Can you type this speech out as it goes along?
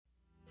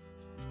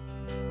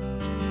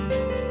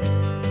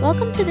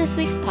Welcome to this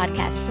week's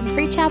podcast from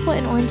Free Chapel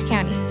in Orange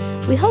County.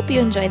 We hope you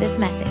enjoy this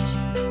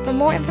message. For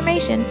more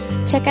information,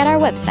 check out our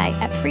website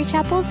at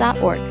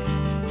freechapel.org.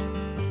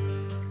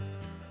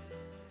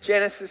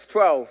 Genesis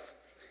 12.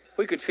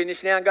 We could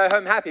finish now and go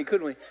home happy,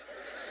 couldn't we?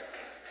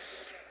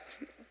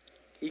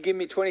 You give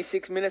me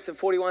 26 minutes and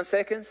 41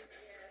 seconds?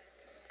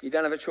 You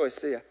don't have a choice,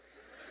 do you?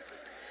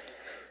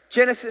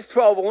 Genesis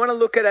 12, I want to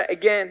look at it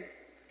again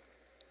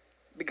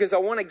because I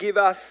want to give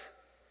us,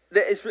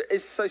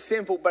 it's so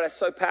simple, but it's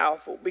so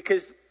powerful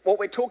because what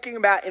we're talking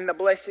about in the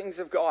blessings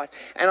of God,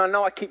 and I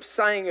know I keep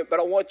saying it, but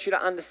I want you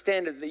to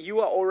understand it, that you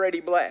are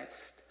already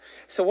blessed.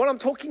 So what I'm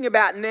talking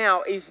about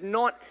now is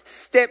not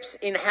steps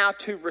in how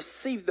to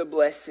receive the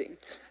blessing.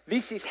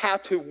 This is how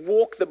to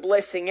walk the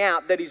blessing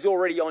out that is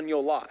already on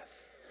your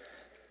life.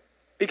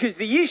 Because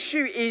the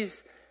issue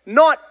is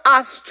not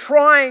us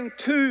trying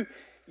to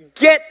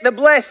get the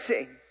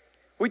blessing.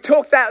 We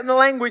talk that in the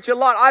language a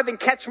lot. I even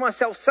catch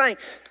myself saying,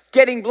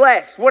 getting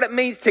blessed, what it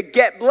means to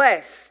get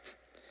blessed.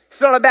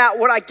 It's not about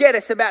what I get,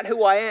 it's about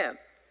who I am.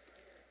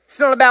 It's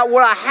not about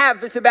what I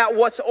have, it's about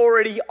what's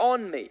already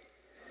on me.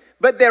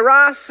 But there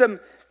are some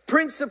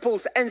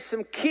principles and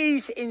some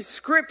keys in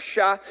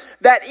Scripture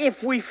that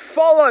if we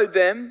follow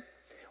them,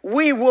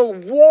 we will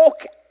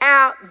walk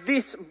out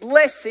this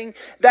blessing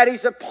that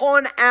is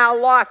upon our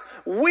life.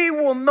 We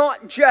will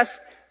not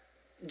just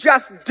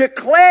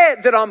declare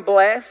that I'm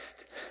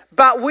blessed,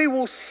 but we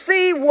will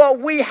see what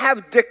we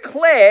have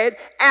declared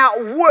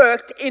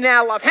outworked in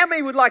our life. How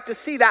many would like to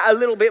see that a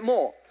little bit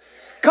more?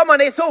 Come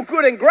on, it's all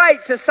good and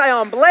great to say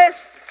I'm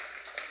blessed,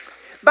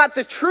 but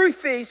the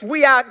truth is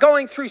we are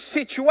going through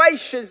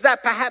situations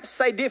that perhaps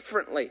say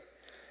differently.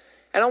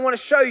 And I want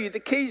to show you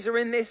the keys are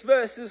in this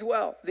verse as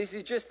well. This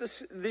is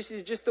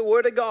just the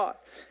word of God.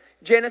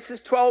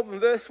 Genesis 12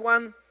 and verse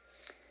 1.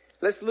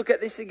 Let's look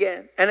at this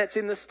again. And it's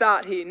in the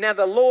start here. Now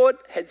the Lord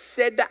had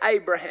said to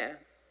Abraham,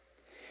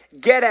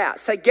 get out.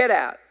 Say, get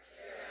out.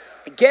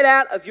 Get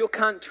out of your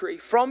country,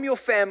 from your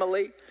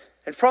family,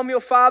 and from your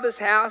father's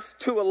house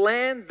to a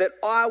land that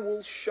I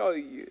will show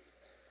you.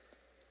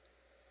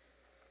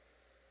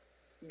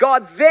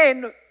 God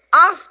then,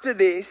 after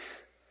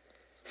this,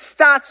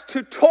 starts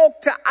to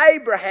talk to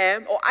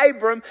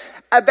Abram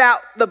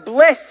about the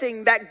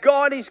blessing that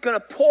God is going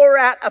to pour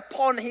out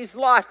upon his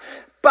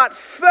life. But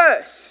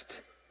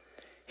first,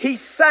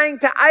 he's saying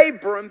to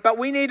Abram, but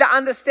we need to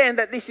understand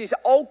that this is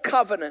old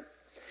covenant.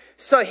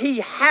 So he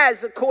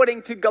has,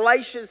 according to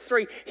Galatians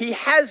 3, he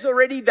has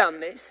already done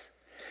this.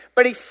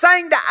 But he's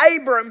saying to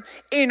Abram,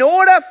 in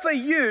order for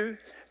you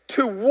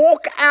to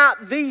walk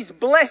out these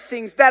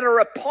blessings that are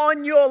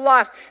upon your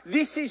life,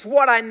 this is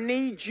what I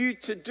need you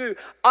to do.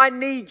 I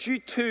need you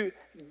to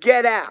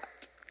get out.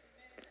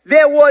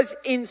 There was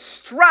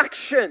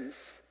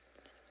instructions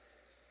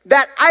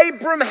that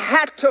Abram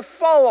had to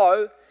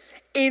follow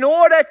in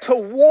order to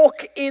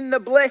walk in the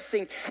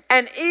blessing.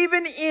 And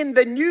even in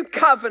the new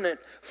covenant,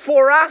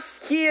 for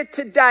us here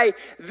today,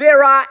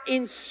 there are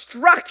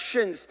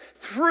instructions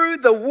through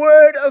the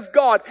word of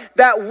God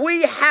that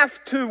we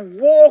have to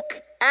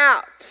walk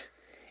out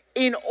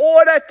in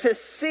order to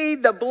see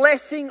the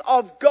blessing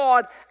of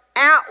God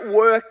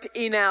outworked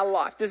in our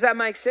life. Does that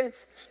make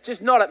sense?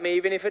 Just nod at me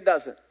even if it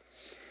doesn't.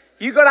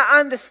 You got to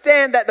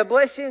understand that the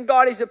blessing of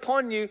God is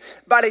upon you,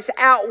 but it's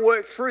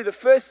outworked through. The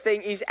first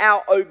thing is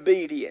our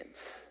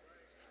obedience.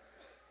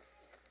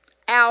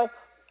 Our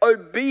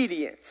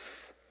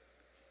obedience.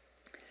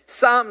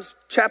 Psalms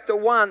chapter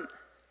 1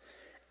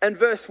 and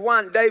verse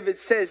 1, David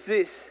says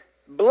this,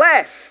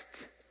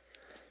 blessed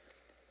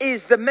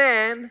is the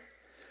man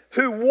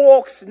who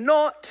walks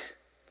not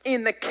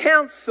in the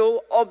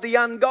counsel of the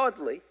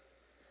ungodly,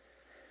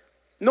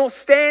 nor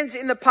stands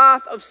in the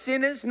path of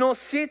sinners, nor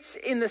sits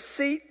in the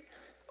seat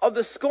of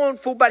the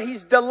scornful, but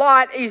his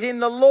delight is in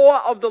the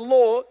law of the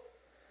Lord,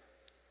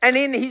 and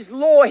in his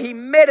law he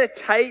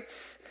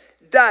meditates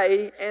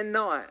day and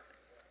night.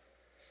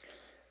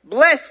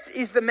 Blessed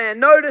is the man.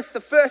 Notice the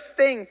first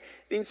thing,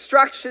 the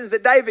instructions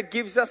that David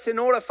gives us in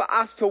order for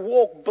us to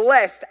walk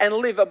blessed and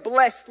live a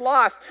blessed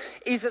life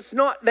is it's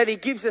not that he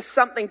gives us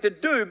something to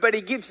do, but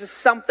he gives us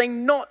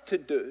something not to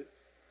do.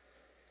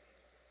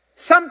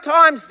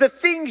 Sometimes the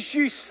things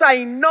you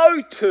say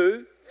no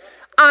to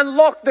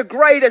unlock the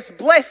greatest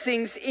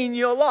blessings in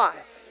your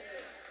life.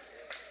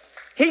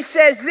 He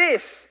says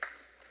this,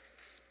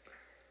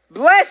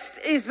 blessed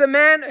is the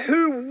man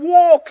who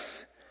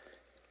walks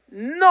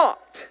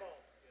not.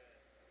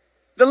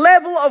 The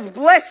level of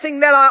blessing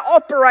that I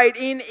operate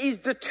in is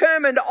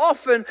determined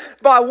often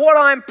by what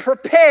I'm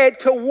prepared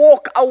to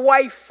walk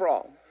away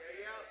from.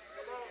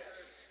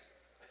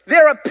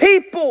 There are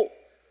people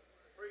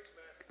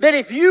that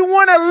if you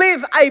want to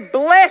live a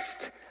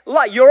blessed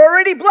life, you're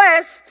already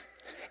blessed.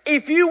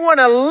 If you want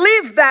to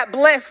live that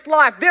blessed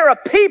life, there are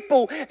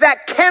people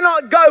that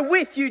cannot go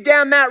with you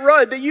down that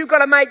road, that you've got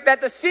to make that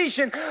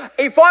decision.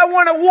 If I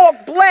want to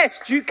walk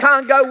blessed, you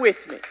can't go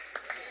with me.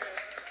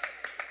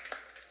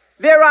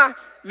 There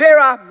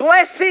are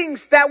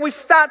blessings that we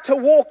start to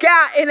walk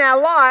out in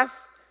our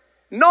life.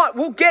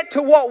 We'll get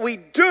to what we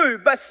do,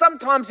 but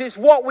sometimes it's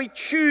what we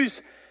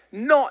choose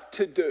not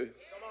to do.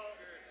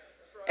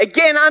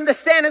 Again,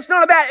 understand it's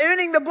not about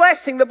earning the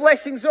blessing. The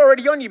blessing's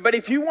already on you. But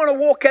if you want to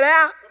walk it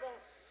out,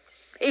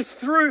 it's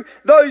through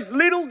those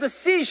little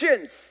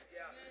decisions.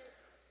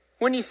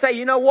 When you say,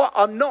 you know what,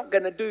 I'm not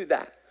going to do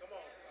that.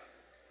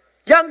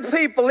 Young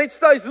people, it's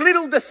those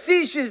little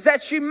decisions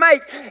that you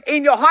make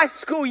in your high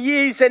school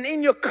years and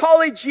in your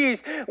college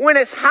years when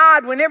it's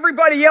hard, when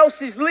everybody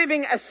else is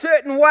living a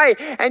certain way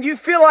and you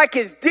feel like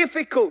it's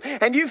difficult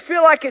and you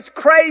feel like it's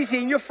crazy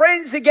and your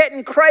friends are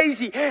getting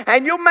crazy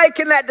and you're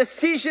making that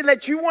decision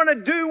that you want to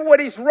do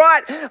what is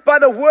right by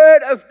the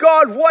word of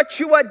God. What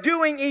you are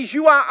doing is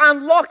you are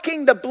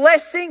unlocking the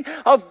blessing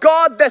of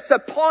God that's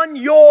upon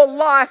your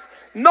life,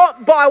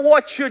 not by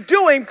what you're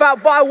doing,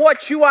 but by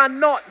what you are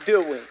not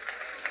doing.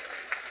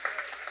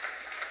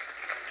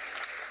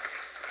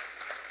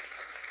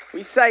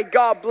 We say,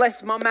 God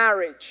bless my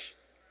marriage.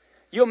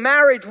 Your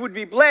marriage would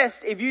be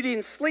blessed if you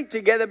didn't sleep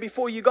together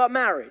before you got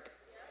married.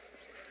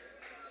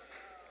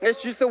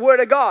 It's just the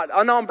word of God.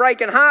 I know I'm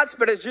breaking hearts,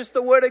 but it's just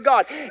the word of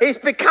God. It's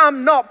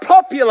become not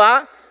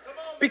popular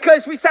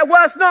because we say,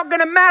 well, it's not going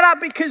to matter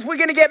because we're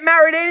going to get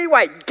married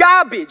anyway.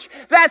 Garbage.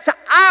 That's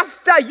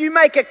after you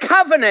make a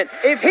covenant.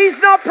 If he's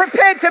not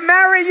prepared to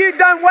marry you,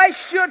 don't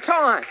waste your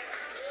time.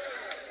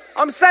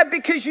 I'm sad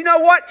because you know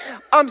what?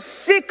 I'm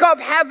sick of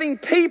having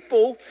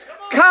people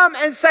come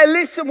and say,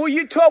 listen, will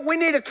you talk? We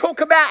need to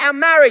talk about our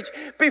marriage.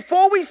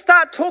 Before we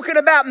start talking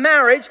about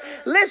marriage,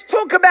 let's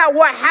talk about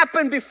what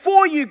happened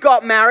before you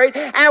got married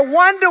and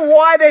wonder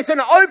why there's an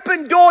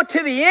open door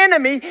to the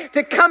enemy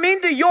to come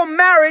into your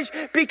marriage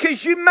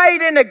because you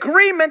made an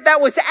agreement that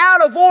was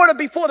out of order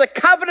before the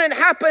covenant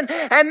happened,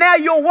 and now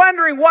you're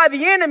wondering why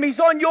the enemy's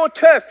on your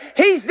turf.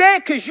 He's there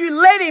because you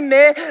let him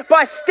there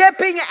by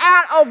stepping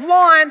out of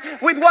line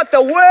with what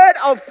the word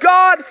of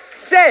God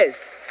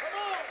says.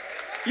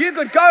 You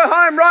could go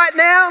home right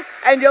now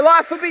and your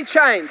life would be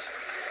changed.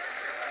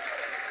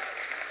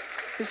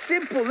 It's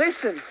simple,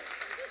 listen.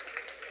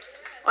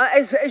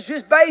 It's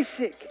just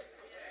basic.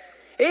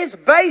 It's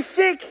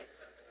basic.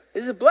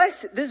 There's a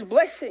blessing. There's a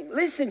blessing.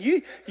 Listen,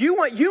 you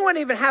won't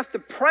even have to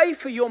pray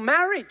for your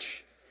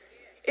marriage.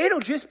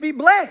 It'll just be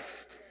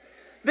blessed.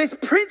 There's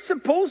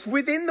principles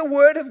within the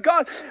word of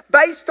God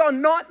based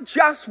on not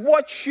just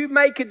what you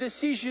make a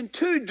decision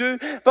to do,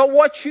 but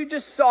what you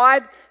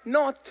decide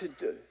not to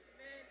do.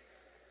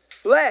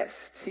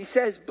 Blessed, he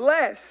says,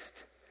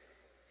 blessed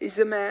is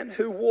the man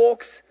who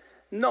walks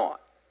not.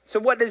 So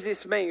what does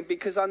this mean?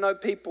 Because I know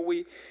people,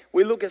 we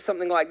look at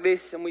something like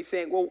this and we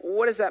think, well,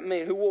 what does that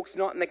mean? Who walks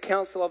not in the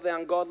counsel of the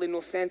ungodly,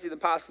 nor stands in the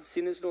path of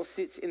sinners, nor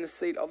sits in the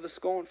seat of the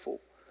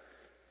scornful.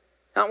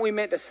 Aren't we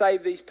meant to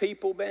save these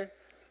people, Ben?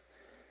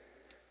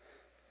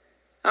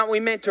 Aren't we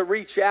meant to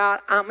reach out?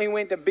 Aren't we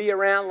meant to be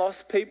around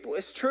lost people?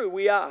 It's true,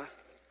 we are.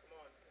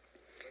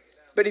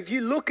 But if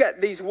you look at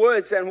these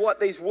words and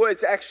what these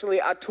words actually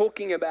are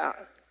talking about,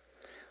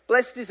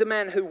 blessed is the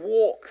man who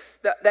walks.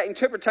 That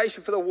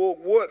interpretation for the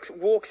word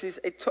walks is,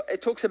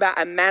 it talks about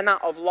a manner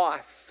of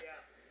life.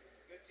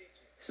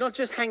 It's not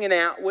just hanging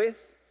out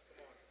with.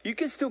 You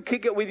can still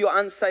kick it with your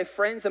unsafe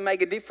friends and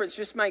make a difference.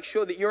 Just make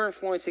sure that you're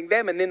influencing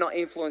them and they're not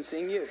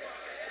influencing you.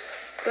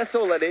 That's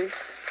all it is.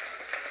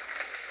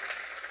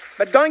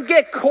 But don't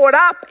get caught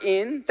up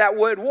in that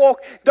word walk.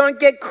 Don't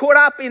get caught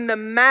up in the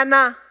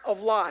manner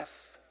of life.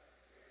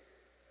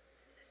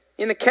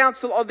 In the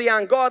counsel of the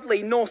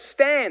ungodly, nor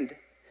stand.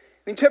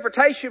 The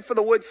interpretation for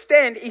the word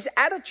stand is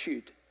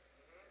attitude.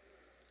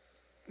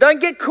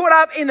 Don't get caught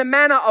up in the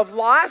manner of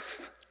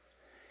life,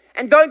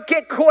 and don't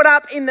get caught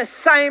up in the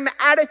same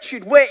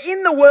attitude. We're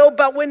in the world,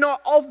 but we're not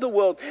of the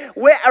world.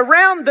 We're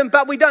around them,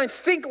 but we don't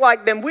think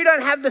like them. We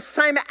don't have the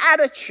same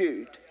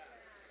attitude.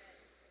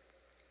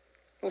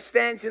 Nor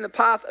stands in the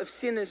path of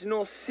sinners,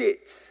 nor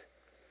sits.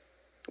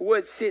 The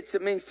word sits,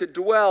 it means to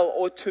dwell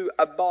or to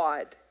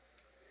abide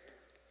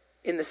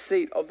in the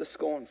seat of the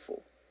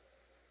scornful.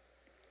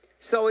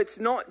 So it's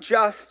not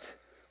just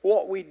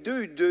what we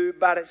do,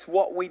 but it's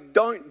what we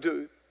don't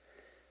do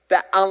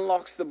that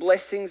unlocks the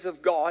blessings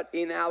of God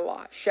in our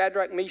life.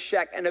 Shadrach,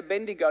 Meshach, and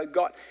Abednego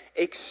got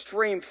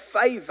extreme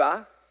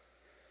favor,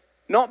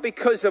 not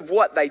because of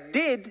what they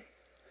did,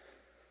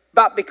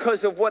 but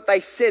because of what they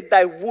said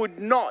they would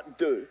not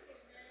do.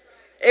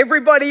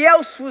 Everybody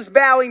else was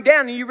bowing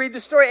down. And you read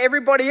the story,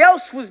 everybody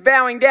else was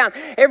bowing down.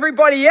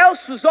 Everybody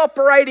else was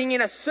operating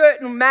in a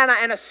certain manner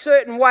and a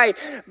certain way.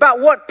 But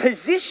what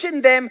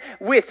positioned them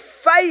with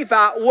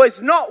favor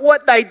was not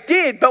what they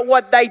did, but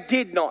what they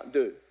did not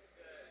do.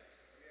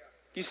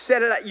 You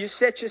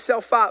set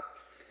yourself up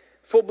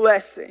for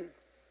blessing.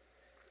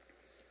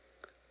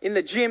 In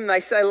the gym, they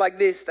say like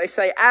this. They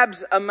say,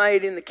 abs are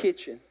made in the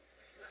kitchen.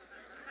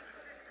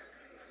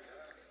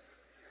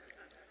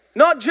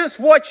 Not just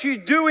what you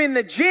do in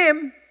the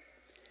gym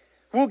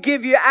will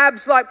give you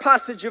abs like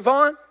Pastor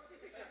Javon,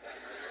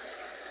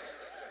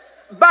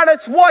 but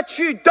it's what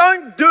you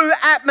don't do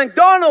at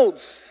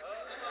McDonald's.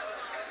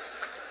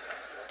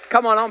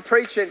 Come on, I'm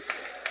preaching.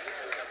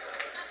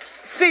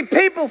 See,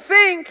 people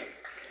think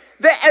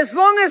that as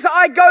long as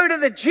I go to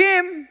the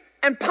gym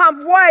and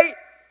pump weight,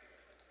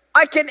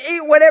 I can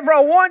eat whatever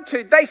I want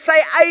to. They say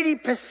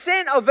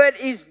 80% of it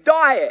is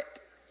diet.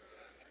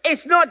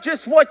 It's not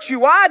just what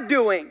you are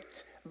doing,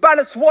 but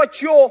it's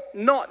what you're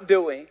not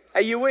doing.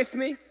 Are you with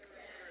me?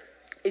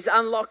 It's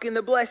unlocking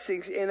the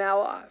blessings in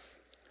our life.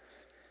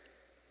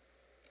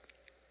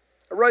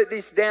 I wrote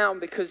this down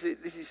because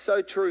this is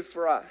so true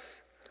for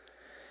us.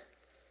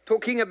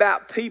 Talking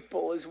about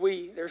people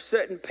there are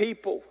certain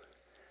people.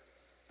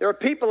 There are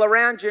people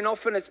around you, and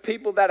often it's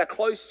people that are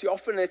close to you.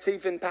 Often it's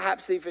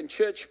perhaps even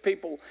church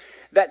people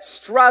that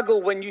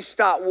struggle when you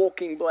start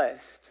walking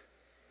blessed.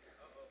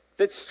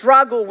 That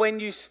struggle when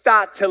you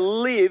start to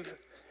live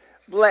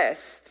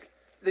blessed.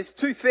 There's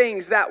two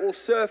things that will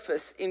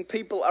surface in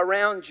people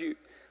around you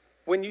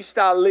when you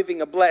start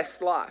living a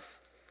blessed life.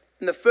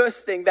 And the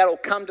first thing that'll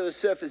come to the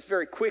surface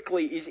very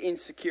quickly is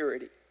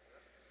insecurity.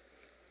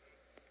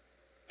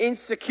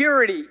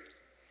 Insecurity.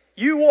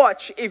 You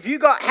watch,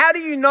 how do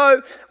you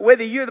know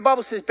whether the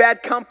Bible says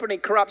bad company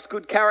corrupts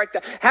good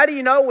character. How do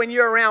you know when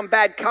you're around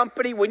bad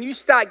company? When you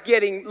start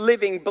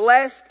living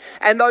blessed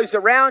and those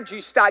around you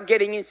start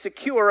getting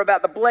insecure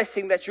about the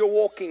blessing that you're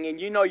walking in,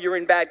 you know you're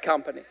in bad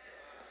company.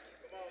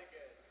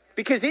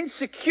 Because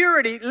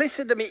insecurity,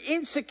 listen to me,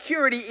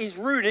 insecurity is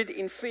rooted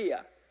in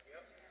fear.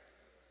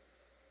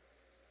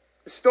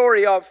 The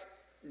story of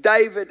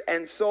David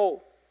and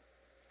Saul.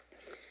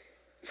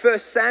 1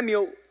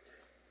 Samuel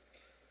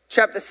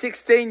chapter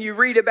 16, you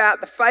read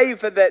about the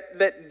favor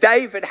that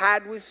David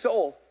had with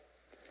Saul.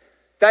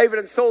 David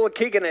and Saul are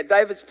kicking it.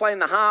 David's playing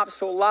the harp.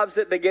 Saul loves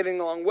it. They're getting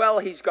along well.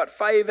 He's got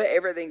favor.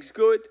 Everything's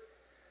good.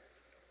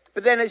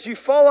 But then as you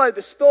follow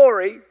the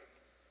story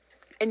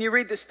and you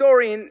read the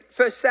story in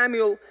 1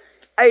 Samuel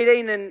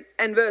 18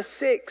 and verse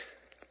 6,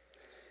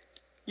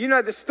 you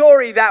know the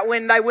story that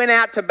when they went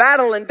out to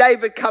battle and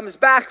David comes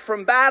back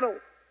from battle,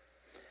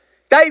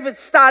 David's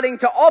starting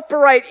to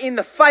operate in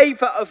the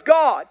favor of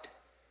God.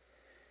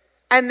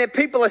 And the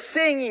people are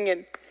singing,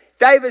 and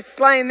David's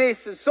slaying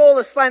this, and Saul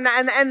is slaying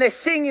that, and they're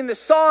singing the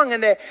song,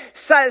 and they're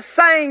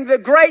saying the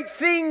great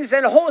things,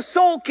 and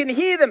Saul can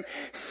hear them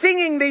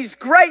singing these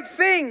great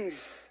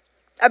things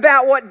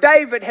about what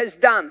David has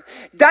done.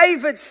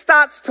 David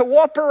starts to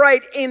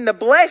operate in the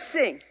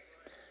blessing.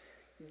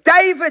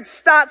 David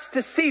starts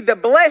to see the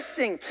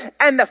blessing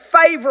and the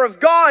favor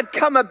of God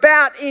come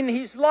about in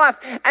his life.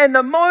 And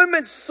the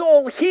moment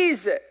Saul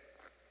hears it,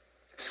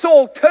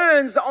 Saul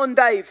turns on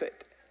David.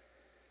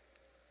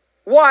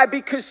 Why?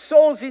 Because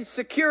Saul's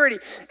insecurity.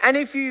 And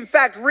if you in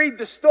fact read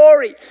the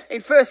story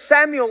in 1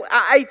 Samuel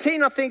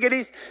 18, I think it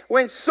is,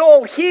 when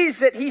Saul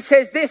hears it, he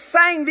says, they're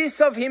saying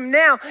this of him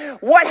now.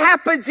 What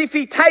happens if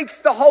he takes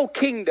the whole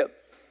kingdom?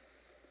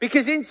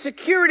 Because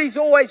insecurity is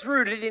always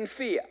rooted in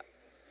fear.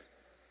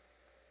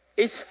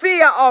 It's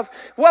fear of,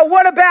 well,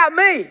 what about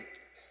me?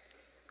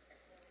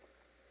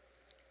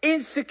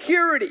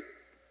 Insecurity.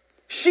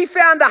 She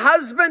found a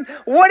husband.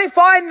 What if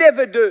I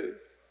never do?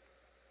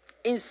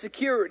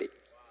 Insecurity.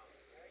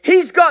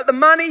 He's got the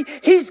money.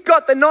 He's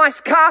got the nice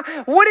car.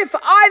 What if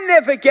I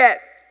never get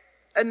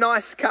a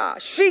nice car?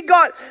 She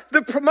got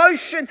the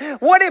promotion.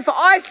 What if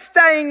I'm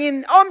staying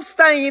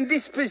in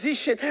this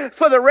position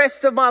for the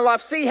rest of my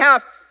life? See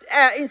how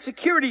our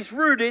insecurity is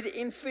rooted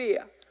in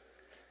fear.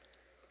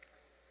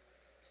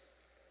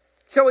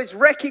 So it's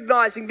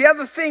recognizing. The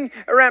other thing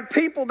around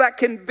people that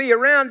can be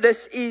around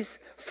us is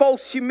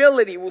false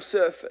humility will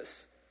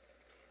surface.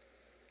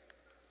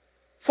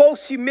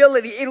 False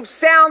humility. It'll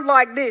sound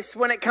like this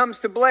when it comes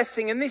to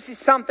blessing. And this is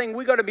something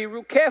we've got to be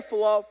real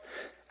careful of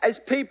as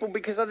people,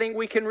 because I think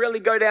we can really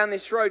go down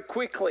this road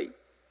quickly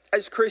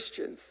as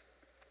Christians.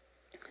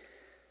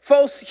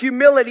 False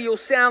humility will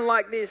sound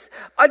like this.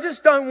 I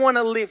just don't want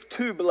to live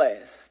too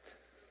blessed.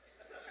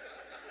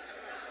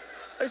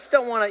 I just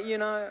don't want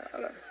to,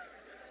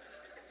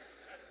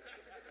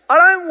 I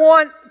don't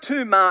want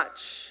too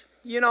much.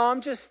 I'm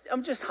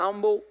just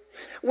humble.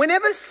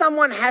 Whenever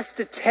someone has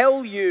to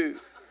tell you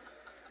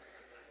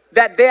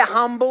that they're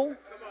humble,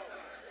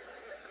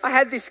 I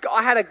had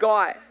a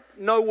guy,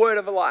 no word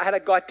of a lie, I had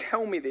a guy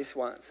tell me this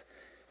once.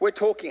 We're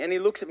talking and he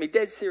looks at me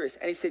dead serious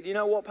and he said, you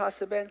know what,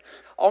 Pastor Ben?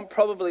 I'm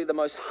probably the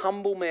most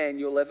humble man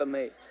you'll ever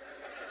meet.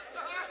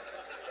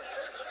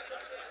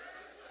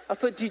 I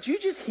thought, did you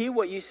just hear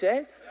what you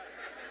said?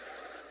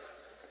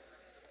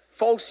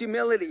 False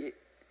humility.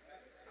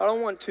 I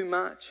don't want too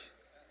much.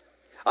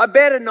 I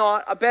better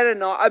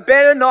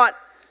not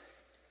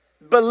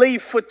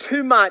believe for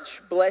too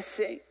much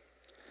blessing.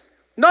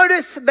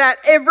 Notice that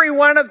every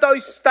one of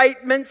those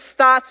statements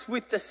starts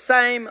with the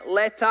same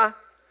letter,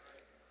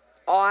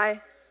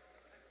 I.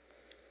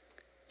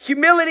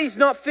 Humility is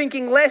not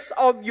thinking less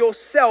of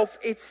yourself,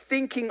 it's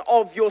thinking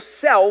of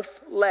yourself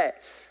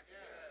less.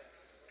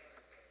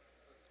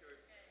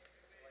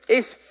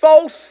 It's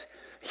false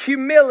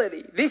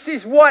humility. This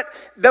is what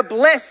the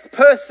blessed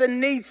person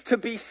needs to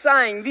be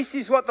saying. This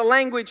is what the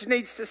language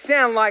needs to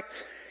sound like.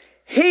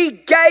 He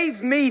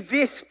gave me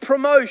this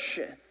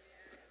promotion.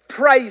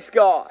 Praise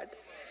God.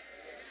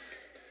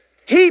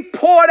 He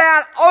poured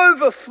out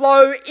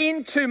overflow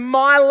into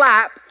my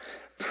lap.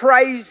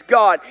 Praise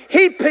God.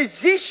 He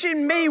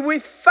positioned me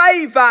with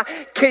favor.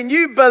 Can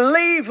you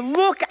believe?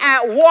 Look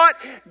at what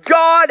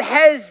God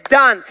has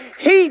done.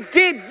 He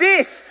did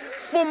this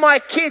for my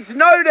kids.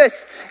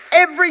 Notice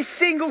every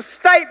single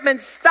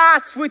statement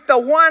starts with the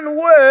one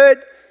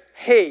word,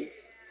 He.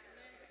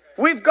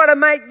 We've got to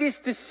make this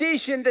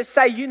decision to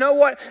say, you know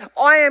what?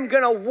 I am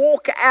going to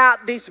walk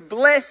out this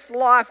blessed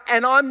life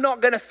and I'm not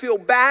going to feel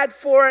bad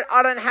for it.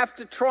 I don't have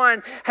to try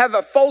and have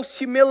a false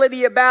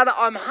humility about it.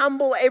 I'm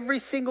humble every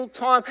single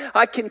time.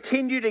 I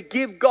continue to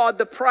give God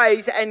the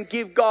praise and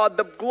give God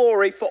the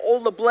glory for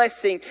all the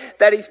blessing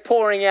that He's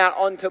pouring out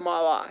onto my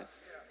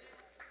life.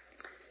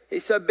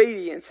 It's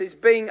obedience. It's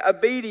being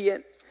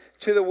obedient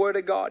to the Word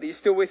of God. Are you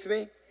still with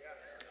me?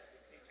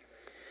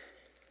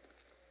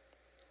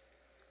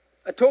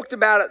 I talked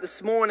about it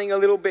this morning a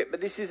little bit,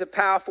 but this is a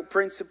powerful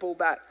principle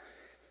that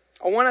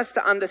I want us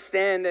to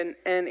understand.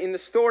 And in the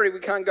story, we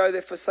can't go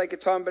there for sake of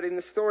time, but in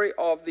the story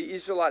of the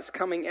Israelites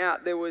coming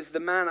out, there was the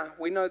manna.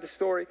 We know the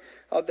story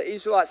of the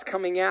Israelites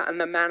coming out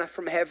and the manna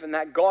from heaven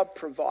that God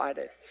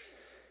provided.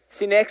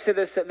 It's in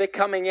Exodus that they're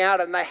coming out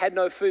and they had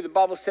no food. The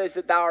Bible says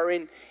that they were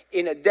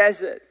in a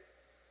desert.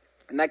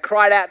 And they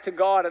cried out to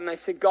God and they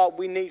said, God,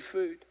 we need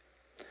food.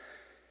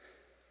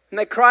 And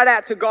they cried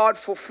out to God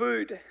for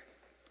food.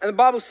 And the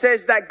Bible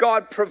says that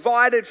God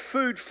provided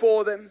food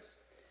for them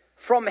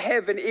from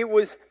heaven. It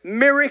was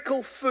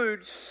miracle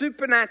food,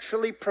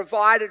 supernaturally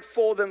provided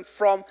for them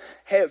from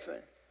heaven.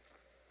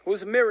 It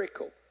was a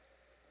miracle.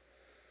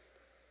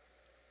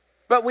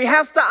 But we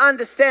have to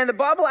understand, the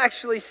Bible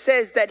actually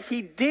says that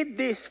He did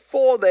this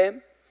for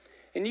them.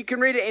 And you can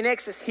read it in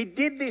Exodus. He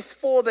did this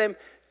for them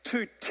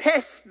to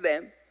test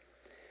them,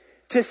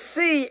 to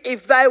see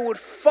if they would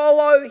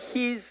follow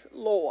His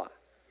law.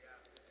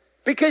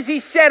 Because He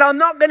said, I'm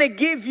not going to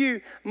give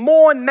you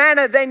more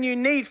manna than you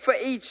need for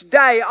each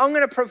day. I'm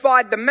going to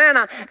provide the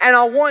manna and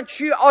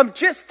I'm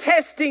just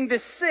testing to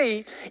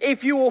see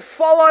if you will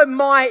follow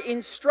my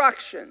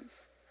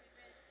instructions.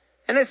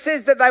 And it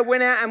says that they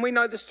went out and we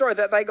know the story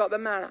that they got the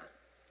manna.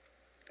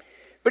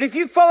 But if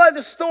you follow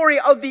the story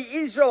of the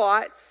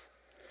Israelites,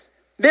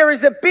 there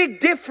is a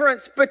big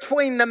difference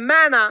between the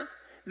manna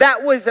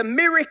that was a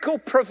miracle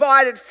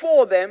provided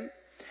for them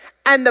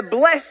and the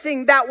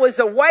blessing that was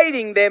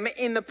awaiting them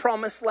in the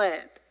promised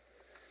land.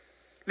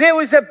 There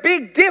was a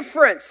big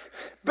difference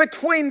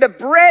between the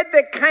bread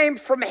that came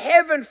from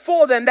heaven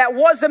for them, that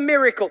was a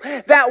miracle,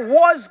 that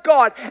was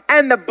God,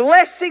 and the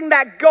blessing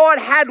that God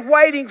had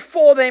waiting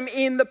for them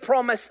in the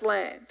promised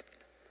land.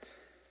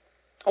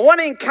 I want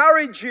to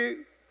encourage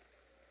you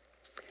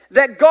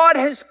that God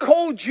has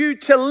called you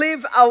to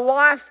live a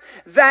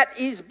life that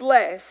is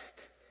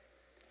blessed.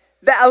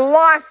 That a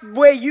life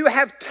where you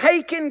have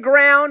taken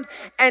ground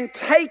and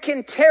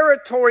taken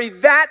territory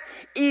that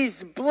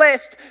is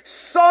blessed,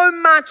 so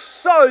much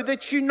so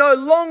that you no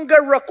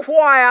longer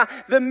require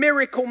the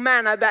miracle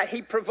manna that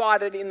He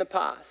provided in the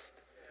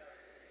past.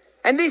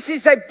 And this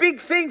is a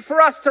big thing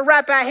for us to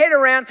wrap our head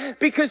around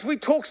because we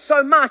talk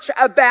so much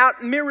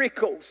about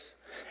miracles.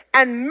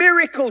 And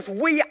miracles,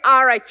 we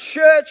are a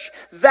church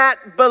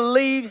that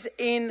believes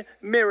in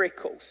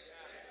miracles.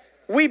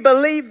 We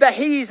believe that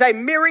He is a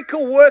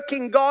miracle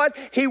working God.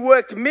 He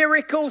worked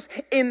miracles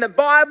in the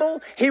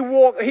Bible. He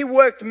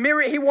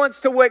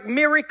wants to work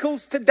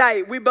miracles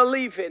today. We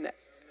believe in it.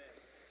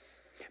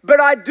 But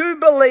I do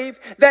believe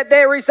that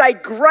there is a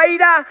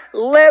greater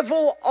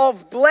level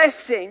of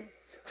blessing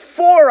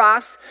for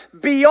us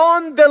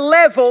beyond the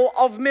level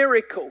of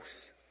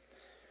miracles.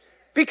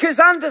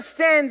 Because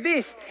understand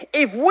this,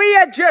 if we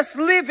are just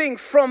living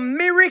from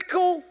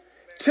miracle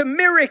to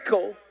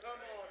miracle,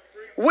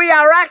 we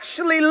are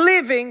actually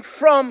living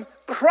from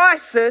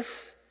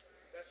crisis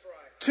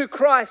to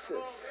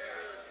crisis.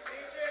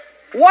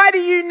 Why do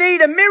you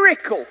need a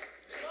miracle?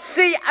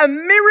 See, a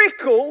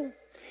miracle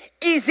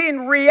is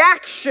in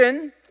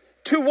reaction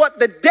to what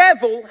the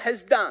devil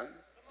has done.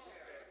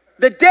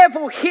 The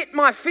devil hit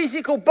my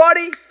physical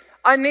body.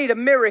 I need a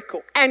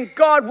miracle. And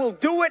God will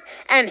do it,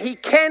 and He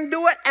can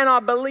do it, and I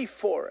believe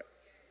for it.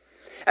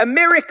 A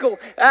miracle,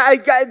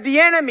 the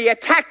enemy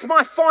attacked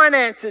my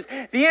finances.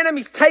 The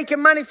enemy's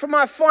taken money from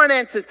my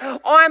finances.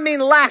 I'm in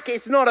lack.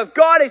 It's not of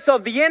God, it's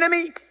of the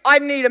enemy. I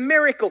need a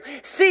miracle.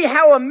 See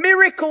how a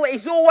miracle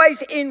is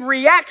always in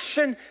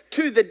reaction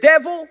to the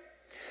devil,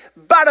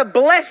 but a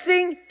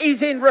blessing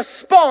is in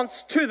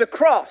response to the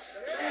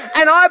cross.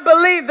 And I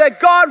believe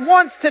that God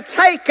wants to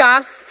take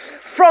us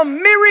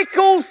from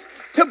miracles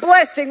to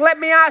blessing. Let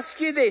me ask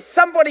you this.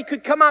 Somebody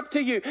could come up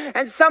to you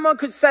and someone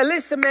could say,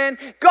 listen, man,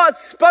 God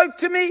spoke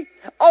to me.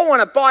 I want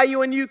to buy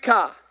you a new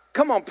car.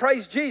 Come on,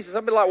 praise Jesus.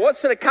 I'd be like, what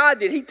sort of car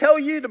did He tell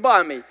you to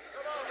buy me?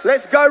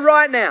 Let's go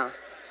right now.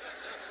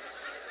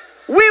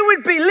 We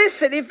would be,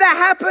 listen, if that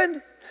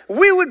happened,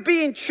 we would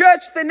be in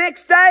church the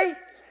next day,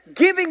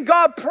 giving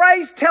God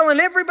praise, telling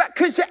everybody.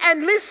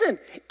 And listen,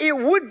 it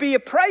would be a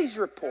praise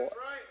report.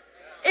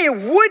 It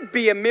would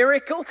be a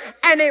miracle,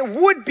 and it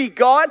would be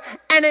God,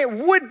 and it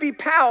would be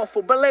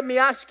powerful. But let me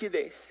ask you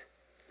this.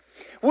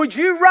 Would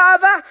you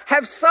rather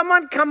have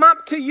someone come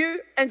up to you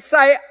and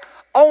say,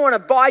 I want to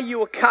buy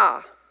you a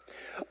car?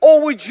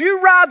 Or would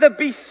you rather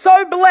be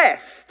so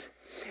blessed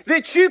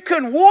that you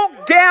can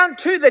walk down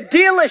to the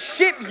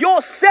dealership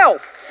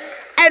yourself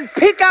and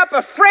pick up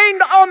a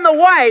friend on the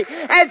way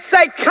and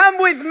say, come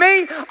with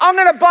me, I'm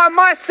going to buy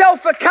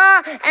myself a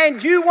car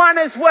and you one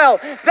as well.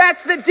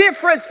 That's the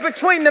difference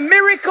between the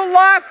miracle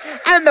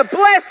life and the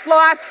blessed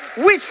life.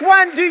 Which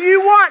one do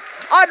you want?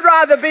 I'd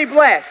rather be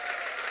blessed.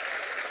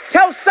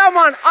 Tell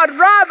someone, I'd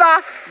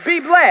rather be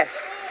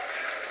blessed.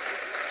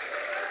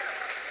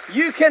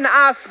 You can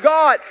ask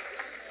God.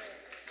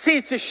 See,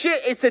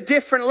 it's a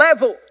different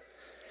level.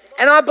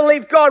 And I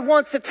believe God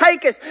wants to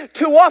take us.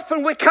 Too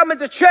often we're coming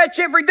to church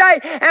every day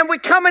and we're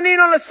coming in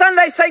on a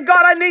Sunday saying,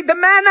 God, I need the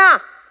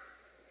manna.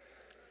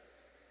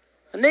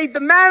 I need the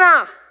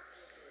manna.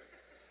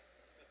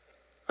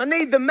 I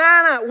need the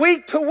manna.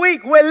 Week to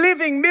week, we're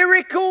living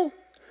miracle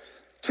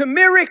to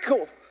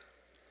miracle.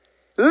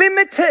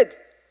 Limited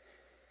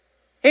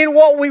in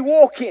what we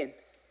walk in.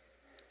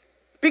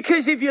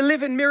 Because if you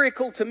live in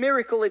miracle to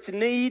miracle, it's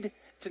need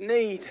to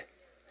need.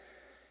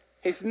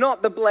 It's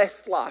not the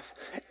blessed life.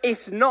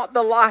 It's not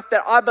the life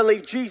that I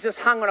believe Jesus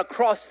hung on a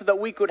cross so that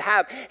we could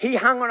have. He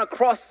hung on a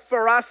cross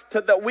for us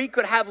so that we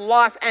could have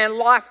life and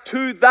life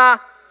to the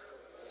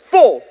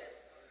full.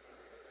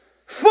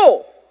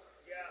 Full.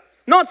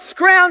 Not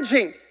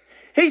scrounging.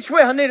 Each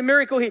way, I need a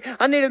miracle here.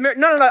 I need a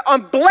miracle. No.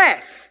 I'm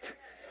blessed.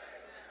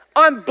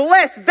 I'm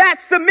blessed.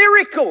 That's the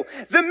miracle.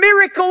 The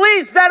miracle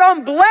is that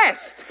I'm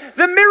blessed.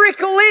 The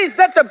miracle is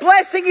that the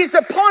blessing is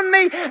upon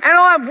me and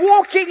I'm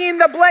walking in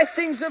the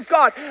blessings of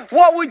God.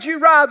 What would you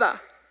rather?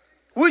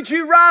 Would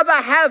you rather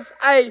have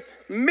a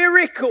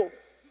miracle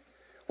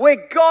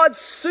where God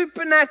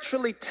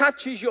supernaturally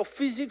touches your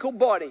physical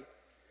body?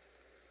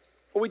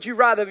 Or would you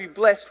rather be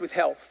blessed with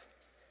health?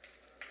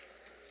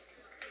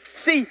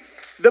 See,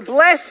 the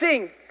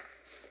blessing,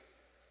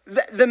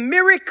 the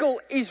miracle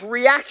is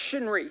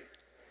reactionary.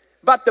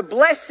 But the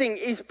blessing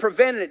is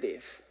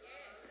preventative.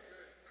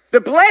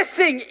 The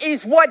blessing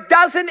is what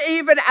doesn't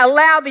even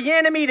allow the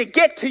enemy to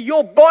get to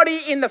your body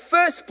in the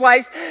first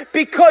place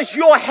because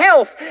your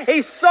health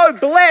is so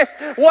blessed.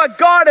 What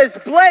God has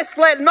blessed,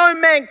 let no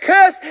man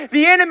curse.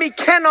 The enemy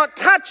cannot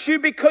touch you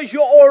because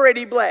you're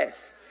already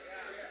blessed.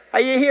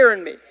 Are you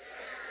hearing me?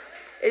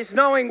 It's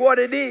knowing what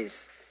it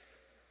is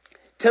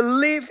to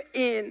live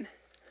in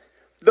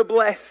the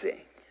blessing.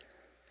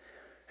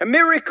 A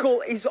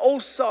miracle is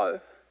also,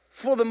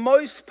 for the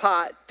most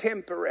part,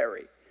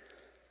 temporary.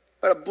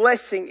 But a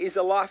blessing is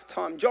a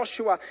lifetime.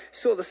 Joshua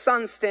saw the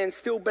sun stand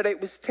still, but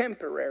it was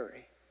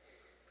temporary.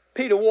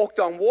 Peter walked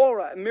on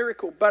water, a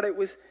miracle, but it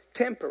was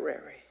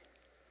temporary.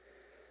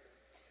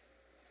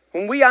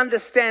 When we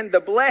understand the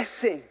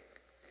blessing,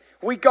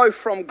 we go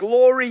from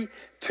glory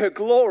to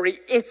glory.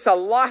 It's a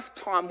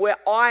lifetime where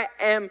I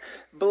am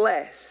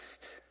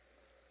blessed.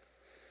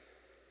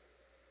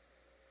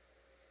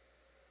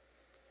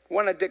 I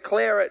want to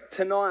declare it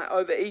tonight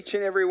over each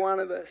and every one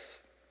of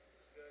us.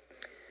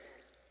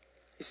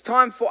 It's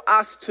time for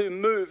us to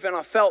move, and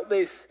I felt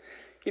this,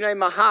 in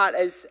my heart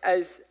as I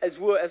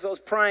was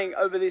praying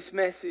over this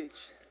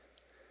message,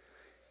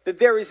 that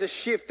there is a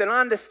shift, and I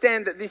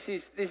understand that this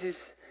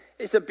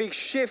is a big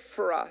shift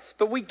for us.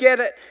 But we get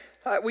it.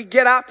 We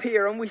get up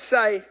here and we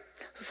say, I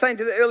was saying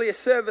to the earlier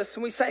service,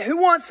 and we say, "Who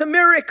wants a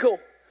miracle?"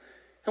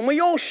 And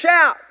we all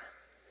shout,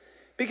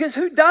 because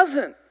who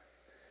doesn't?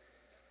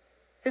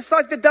 It's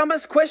like the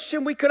dumbest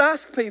question we could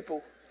ask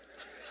people.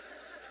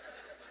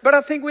 But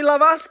I think we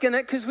love asking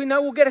it because we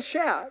know we'll get a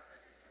shout.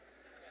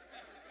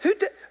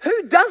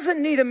 Who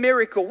doesn't need a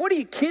miracle? What, are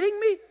you kidding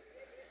me?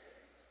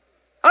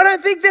 I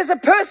don't think there's a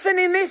person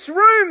in this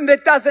room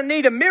that doesn't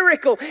need a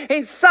miracle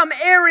in some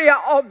area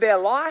of their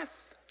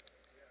life.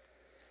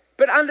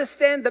 But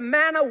understand, the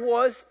manna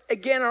was,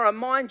 again, I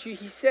remind you,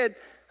 he said,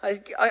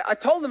 I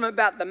told them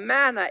about the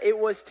manna. It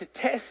was to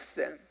test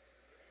them,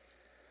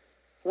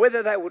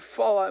 whether they would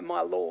follow my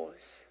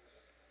laws.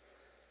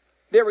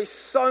 There is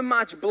so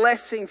much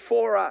blessing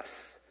for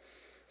us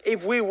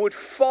if we would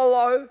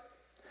follow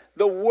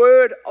the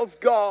word of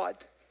God.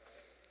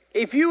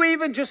 If you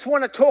even just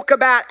want to talk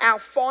about our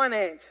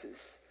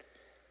finances,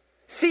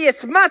 see,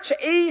 it's much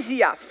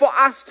easier for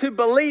us to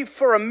believe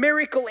for a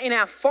miracle in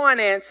our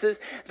finances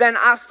than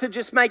us to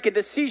just make a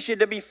decision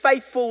to be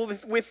faithful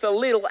with the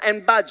little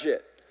and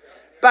budget.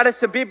 But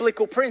it's a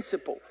biblical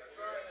principle.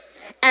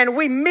 And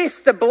we miss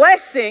the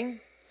blessing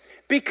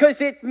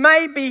because it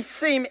may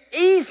seem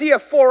easier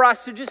for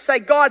us to just say,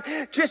 "God,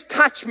 just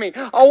touch me.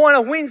 I want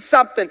to win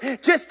something.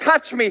 Just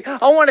touch me.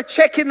 I want to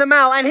check in the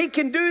mail." And he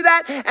can do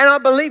that. And I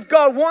believe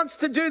God wants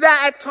to do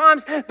that at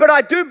times. But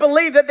I do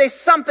believe that there's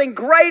something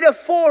greater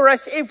for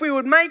us if we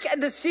would make a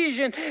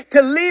decision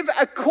to live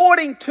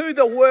according to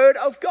the word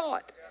of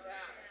God.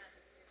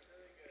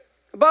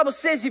 The Bible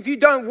says if you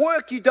don't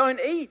work, you don't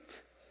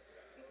eat.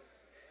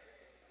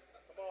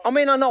 I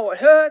mean, I know it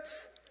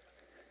hurts.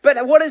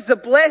 But what does the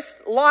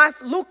blessed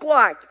life look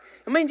like?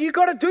 I mean, you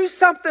got to do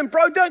something,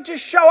 bro. Don't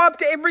just show up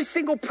to every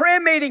single prayer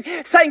meeting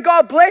saying,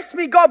 "God bless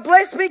me, God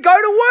bless me." Go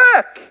to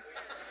work.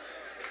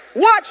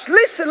 Watch,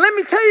 listen, let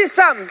me tell you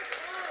something.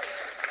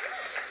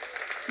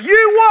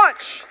 You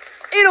watch.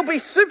 it'll be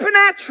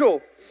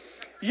supernatural.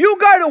 You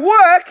go to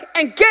work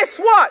and guess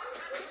what?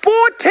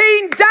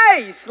 14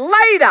 days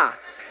later,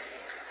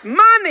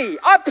 money,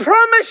 I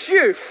promise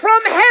you,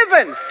 from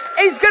heaven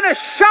is going to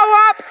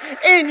show up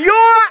in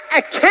your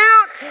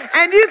account,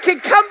 and you can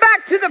come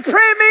back to the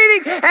prayer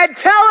meeting and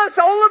tell us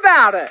all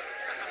about it.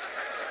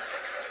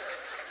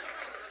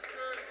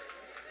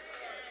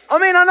 I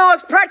mean, I know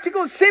it's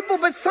practical and simple,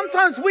 but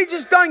sometimes we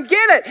just don't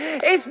get it.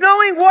 It's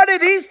knowing what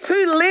it is to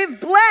live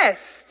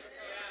blessed.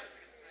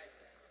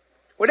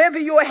 Whatever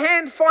your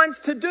hand finds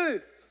to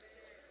do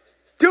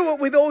it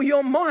with all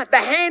your might. The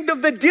hand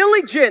of the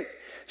diligent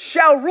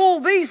shall rule.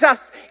 These are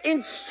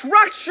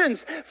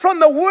instructions from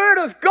the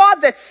Word of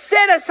God that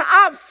set us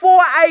up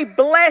for a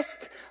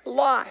blessed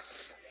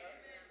life.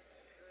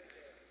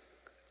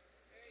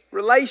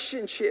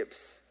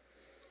 Relationships,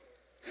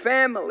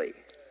 family.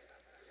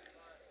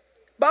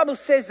 Bible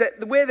says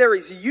that where there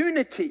is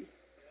unity,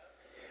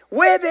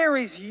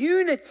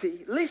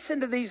 listen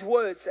to these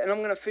words, and I'm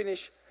going to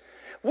finish.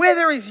 Where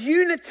there is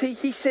unity,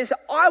 he says,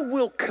 I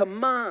will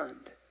command.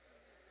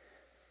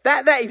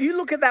 That if you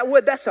look at that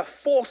word, that's a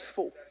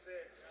forceful.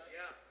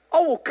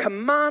 I will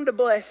command a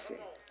blessing.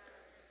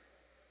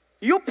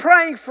 You're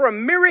praying for a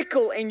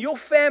miracle in your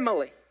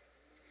family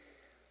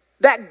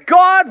that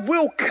God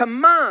will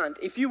command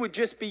if you would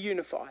just be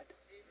unified.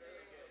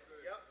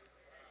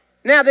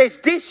 Now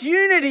there's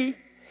disunity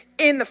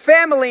in the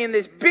family, and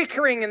there's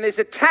bickering, and there's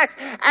attacks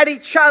at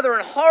each other,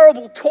 and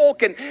horrible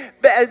talk, and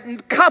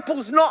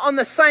couples not on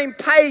the same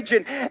page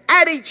and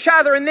at each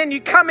other. And then you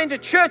come into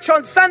church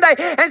on Sunday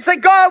and say,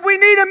 God, we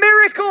need a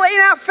miracle in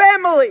our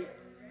family.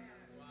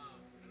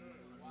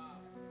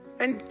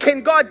 And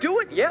can God do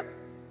it? Yep,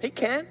 he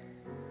can.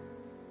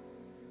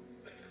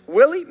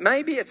 Will he?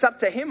 Maybe. It's up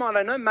to him. I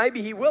don't know.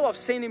 Maybe he will. I've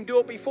seen him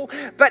do it before.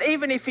 But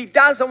even if he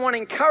does, I want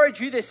to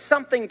encourage you, there's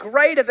something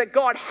greater that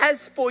God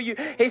has for you.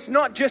 It's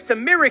not just a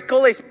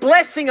miracle. It's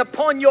blessing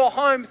upon your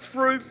home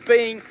through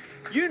being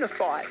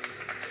unified.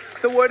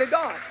 It's the Word of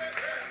God.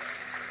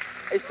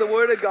 It's the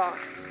Word of God.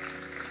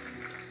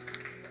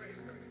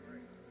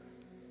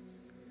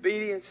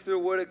 Obedience through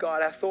the Word of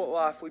God. Our thought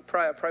life, we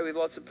pray. I pray with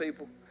lots of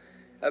people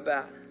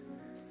about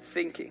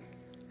thinking.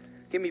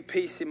 Give me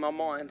peace in my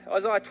mind.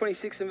 Isaiah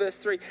 26 and verse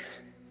 3.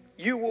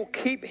 You will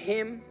keep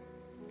him,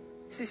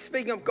 this is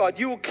speaking of God,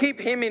 you will keep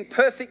him in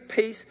perfect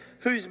peace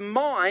whose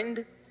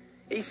mind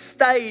is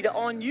stayed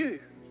on you.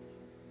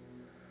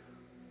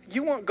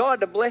 You want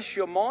God to bless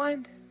your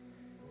mind?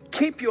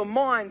 Keep your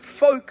mind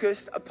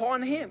focused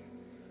upon him.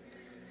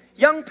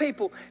 Young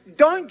people,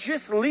 don't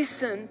just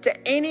listen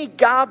to any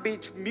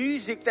garbage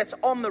music that's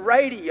on the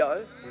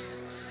radio,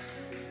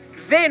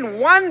 then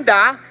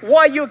wonder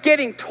why you're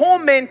getting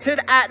tormented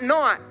at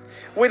night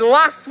with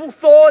lustful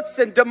thoughts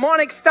and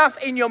demonic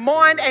stuff in your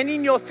mind and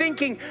in your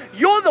thinking.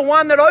 You're the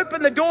one that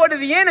opened the door to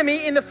the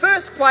enemy in the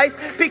first place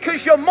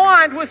because your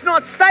mind was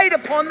not stayed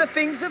upon the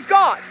things of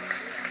God.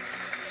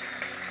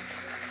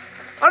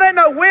 I don't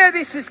know where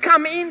this has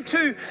come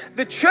into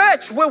the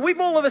church, where we've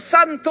all of a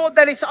sudden thought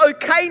that it's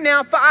okay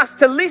now for us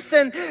to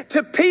listen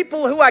to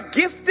people who are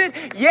gifted.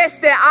 Yes,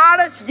 they're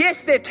artists.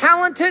 Yes, they're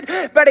talented.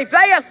 But if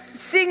they are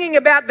singing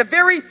about the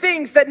very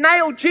things that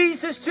nailed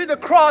Jesus to the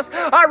cross,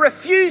 I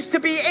refuse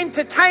to be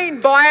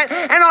entertained by it,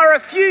 and I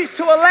refuse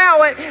to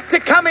allow it to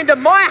come into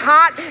my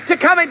heart, to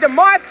come into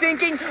my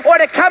thinking, or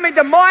to come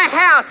into my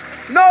house.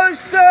 No,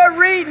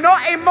 sirree,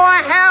 not in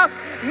my house,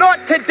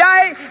 not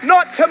today,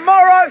 not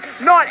tomorrow,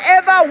 not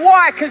ever.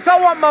 Why? Because I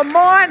want my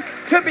mind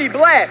to be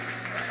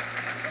blessed.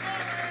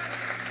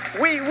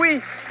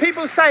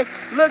 People say,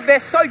 look, they're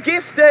so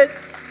gifted.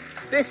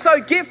 They're so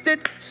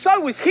gifted.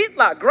 So was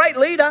Hitler, great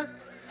leader.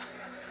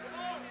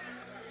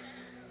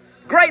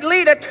 Great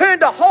leader,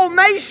 turned a whole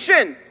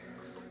nation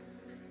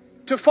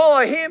to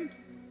follow him.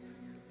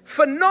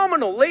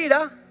 Phenomenal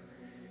leader.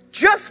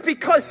 Just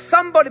because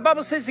somebody, the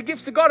Bible says the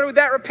gifts of God are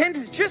without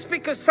repentance, just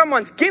because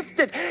someone's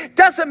gifted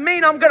doesn't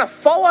mean I'm going to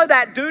follow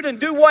that dude and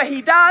do what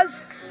he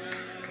does.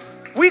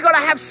 We got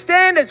to have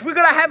standards. We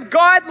got to have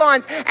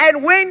guidelines.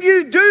 And when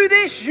you do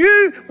this,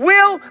 you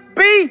will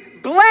be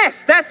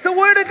blessed. That's the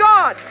Word of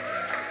God.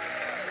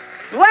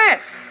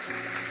 Blessed.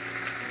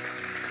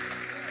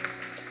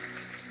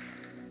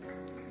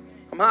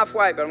 I'm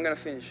halfway, but I'm going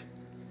to finish.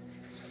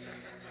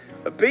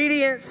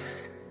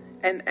 Obedience,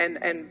 and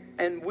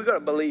we got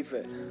to believe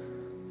it.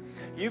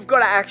 You've got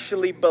to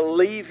actually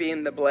believe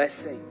in the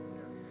blessing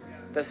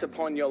that's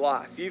upon your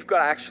life. You've got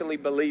to actually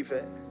believe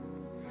it.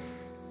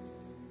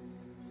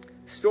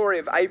 Story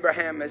of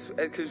Abraham,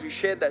 because we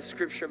shared that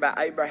scripture about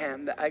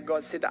Abraham, that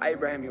God said to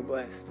Abraham, you're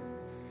blessed.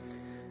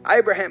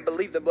 Abraham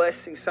believed the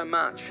blessing so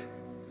much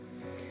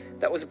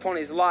that was upon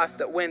his life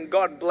that when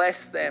God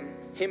blessed them,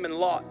 him and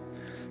Lot,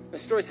 the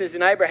story says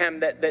in Abraham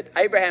that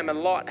Abraham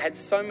and Lot had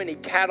so many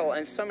cattle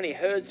and so many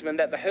herdsmen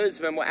that the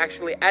herdsmen were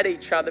actually at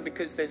each other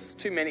because there's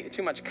too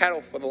much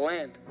cattle for the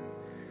land.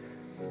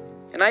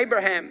 And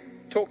Abraham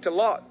talked to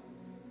Lot.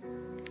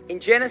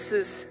 In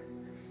Genesis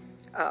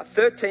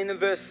 13 and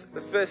verse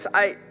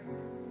 8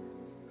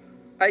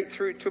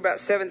 through to about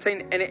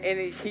 17, and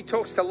he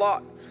talks to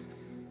Lot.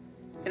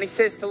 And he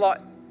says to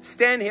Lot,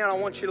 stand here and I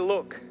want you to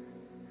look.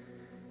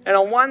 And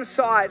on one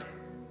side,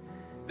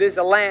 there's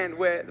a land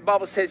where the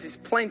Bible says is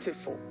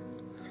plentiful.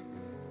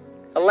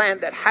 A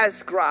land that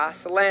has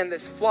grass, a land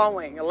that's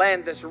flowing, a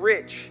land that's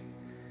rich.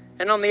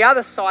 And on the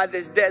other side,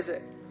 there's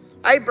desert.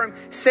 Abram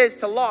says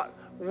to Lot,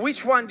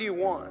 which one do you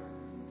want?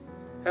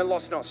 And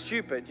Lot's not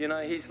stupid, you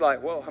know. He's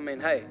like, well, I mean,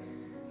 hey,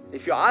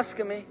 if you're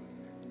asking me.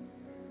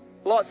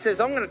 Lot says,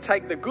 I'm going to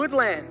take the good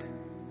land.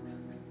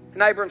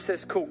 And Abram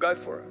says, cool, go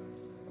for it.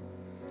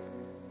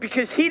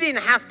 Because he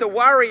didn't have to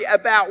worry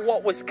about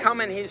what was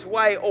coming his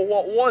way or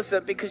what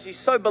wasn't, because he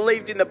so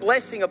believed in the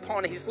blessing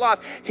upon his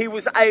life, he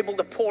was able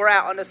to pour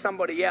out onto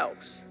somebody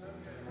else.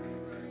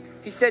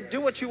 He said,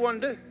 do what you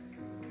want to do.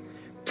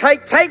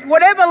 Take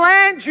whatever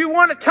land you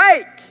want to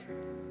take,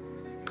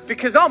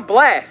 because I'm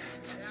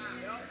blessed.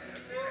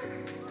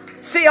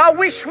 See, I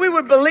wish we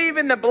would believe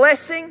in the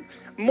blessing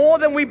more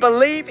than we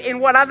believe in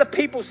what other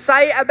people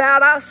say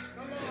about us.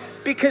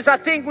 Because I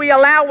think we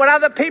allow what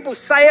other people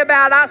say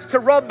about us to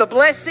rob the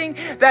blessing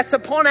that's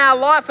upon our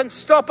life and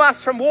stop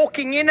us from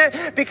walking in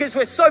it, because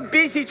we're so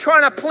busy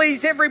trying to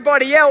please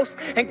everybody else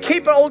and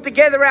keep it all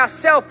together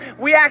ourselves.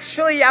 We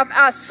actually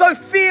are so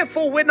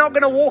fearful we're not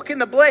going to walk in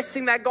the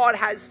blessing that God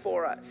has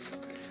for us.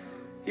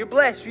 You're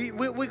blessed.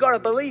 We got to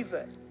believe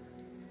it.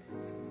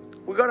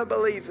 We got to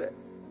believe it.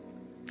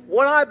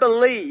 What I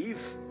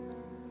believe,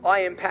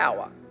 I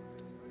empower.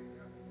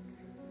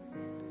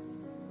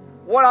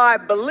 What I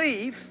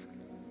believe,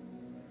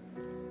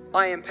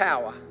 I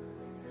empower.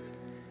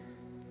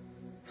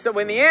 So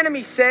when the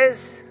enemy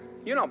says,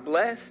 you're not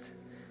blessed,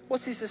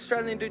 what's this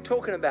Australian dude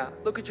talking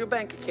about? Look at your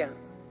bank account.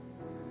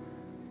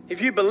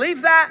 If you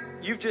believe that,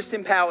 you've just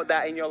empowered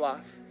that in your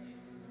life.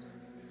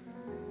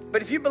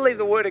 But if you believe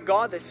the word of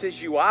God that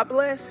says you are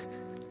blessed,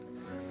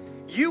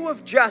 you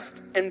have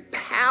just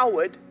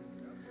empowered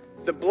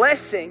the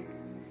blessing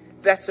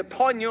that's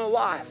upon your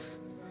life.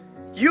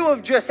 You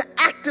have just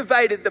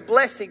activated the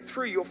blessing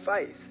through your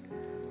faith.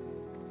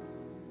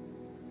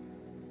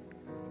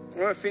 I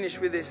want to finish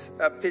with this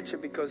picture,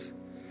 because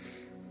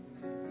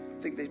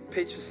I think these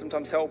pictures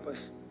sometimes help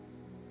us.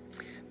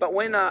 But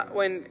when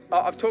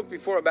I've talked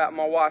before about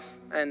my wife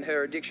and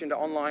her addiction to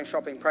online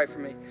shopping, pray for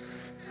me.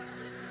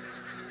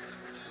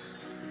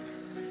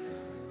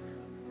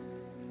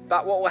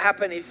 But what will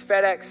happen is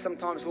FedEx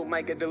sometimes will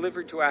make a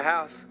delivery to our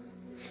house.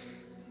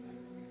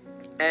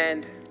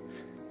 And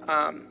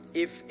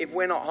if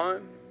we're not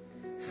home,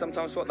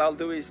 sometimes what they'll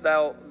do is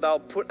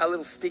they'll put a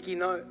little sticky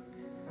note,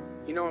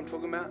 you know what I'm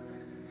talking about,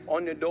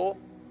 on your door.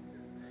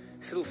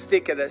 It's a little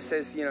sticker that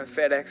says, you know,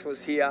 FedEx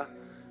was here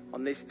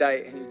on this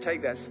date, and you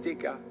take that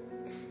sticker.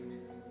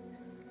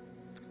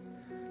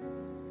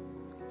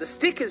 The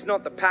sticker's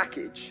not the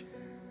package.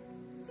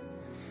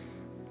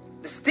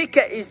 The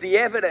sticker is the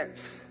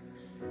evidence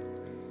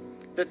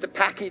that the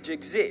package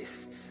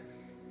exists.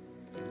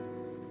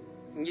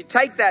 And you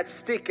take that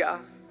sticker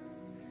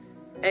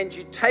and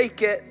you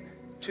take it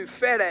to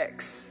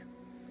FedEx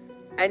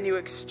and you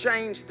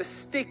exchange the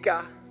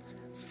sticker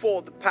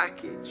for the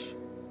package.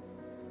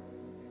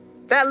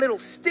 That little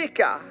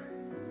sticker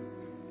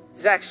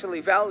is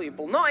actually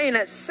valuable. Not in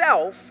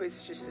itself,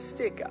 it's just a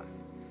sticker.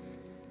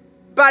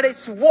 But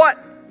it's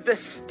what the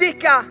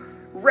sticker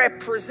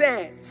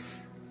represents.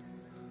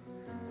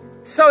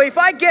 So if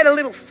I get a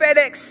little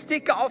FedEx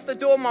sticker off the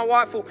door, my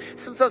wife will,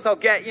 sometimes I'll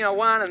get, you know,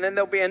 one, and then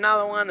there'll be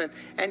another one,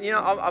 and you know,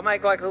 I'll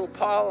make like a little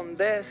pile on the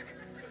desk.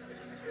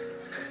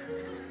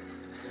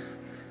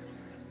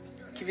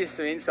 Give you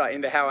some insight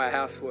into how our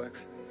house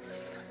works.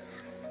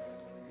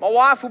 My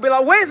wife will be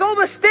like, where's all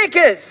the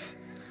stickers?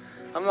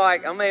 I'm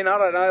like, I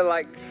don't know,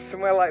 like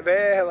somewhere like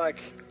there, like.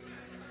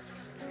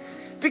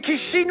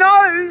 Because she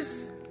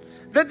knows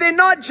that they're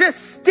not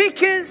just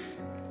stickers.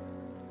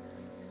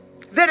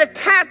 That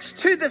attached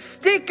to the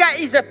sticker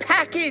is a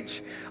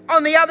package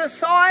on the other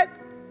side.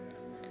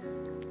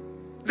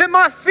 That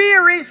my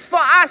fear is for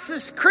us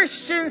as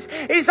Christians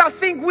is I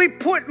think we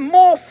put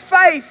more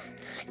faith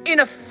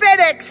in a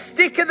FedEx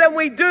sticker than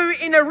we do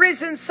in a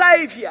risen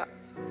Savior.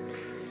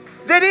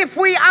 That if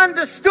we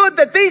understood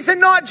that these are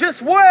not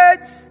just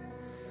words,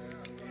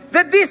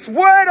 that this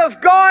word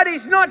of God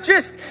is not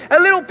just a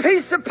little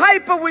piece of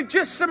paper with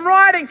just some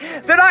writing,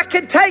 that I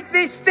can take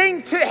this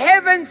thing to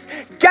heaven's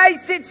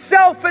gates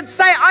itself and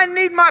say, I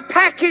need my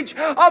package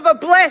of a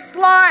blessed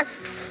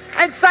life,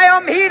 and say,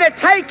 I'm here to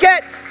take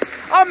it.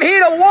 I'm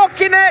here to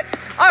walk in it.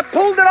 I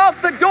pulled it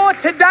off the door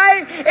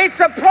today. It's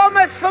a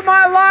promise for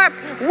my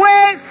life.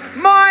 Where's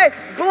my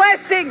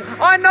blessing?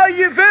 I know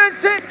you've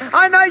earned it.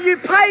 I know you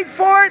paid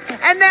for it.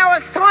 And now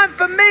it's time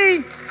for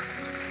me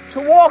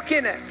to walk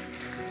in it.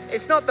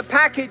 It's not the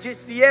package,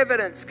 it's the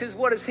evidence. Because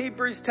what does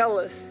Hebrews tell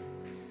us?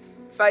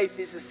 Faith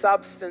is the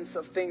substance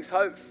of things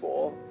hoped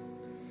for.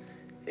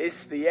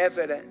 It's the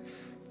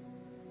evidence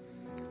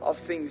of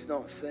things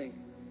not seen.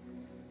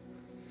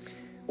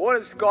 What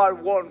does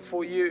God want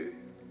for you?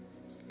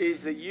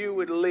 Is that you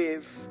would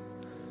live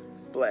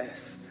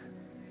blessed.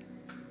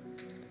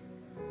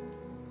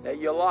 That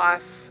your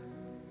life,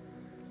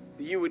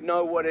 that you would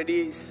know what it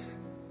is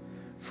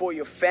for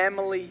your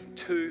family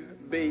to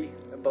be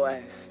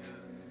blessed.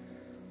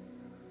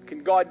 Can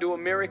God do a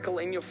miracle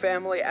in your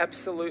family?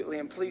 Absolutely.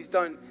 And please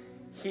don't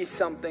hear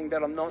something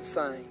that I'm not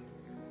saying.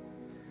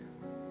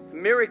 The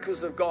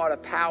miracles of God are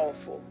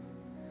powerful,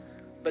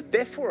 but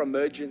they're for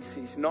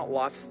emergencies, not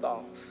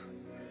lifestyles.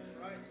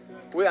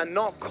 We are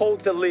not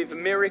called to live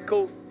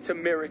miracle to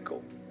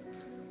miracle.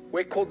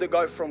 We're called to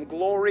go from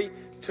glory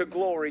to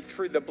glory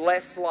through the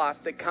blessed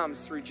life that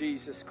comes through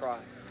Jesus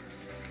Christ.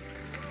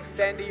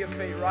 Stand to your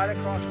feet right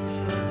across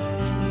this room.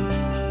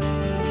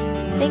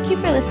 Thank you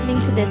for listening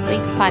to this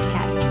week's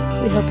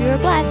podcast. We hope you were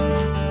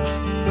blessed.